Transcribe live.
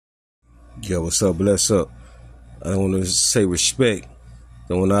Yo, what's up? Bless up. I want to say respect.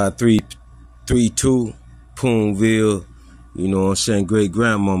 So when I 332 Poonville, you know what I'm saying, great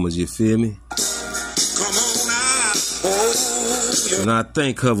grandmamas, you feel me? When I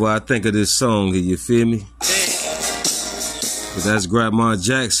think of her, I think of this song here, you feel me? But that's Grandma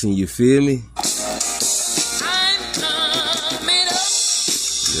Jackson, you feel me?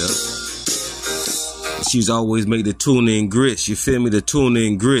 Yep. She's always make the tune-in grits, you feel me? The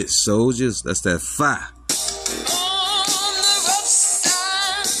tune-in grits, soldiers. That's that fire.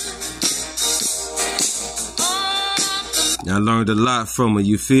 I learned a lot from her,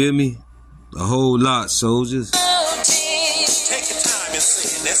 you feel me? A whole lot, soldiers. Take your time and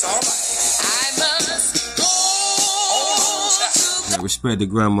sing, that's alright. I respect to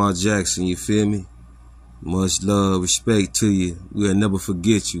Grandma Jackson, you feel me? Much love, respect to you. We'll never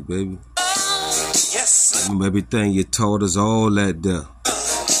forget you, baby. Yes, sir. Remember everything you taught us, all that there.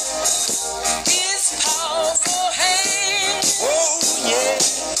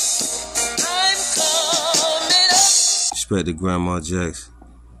 Respect to Grandma Jackson.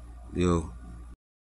 Yo.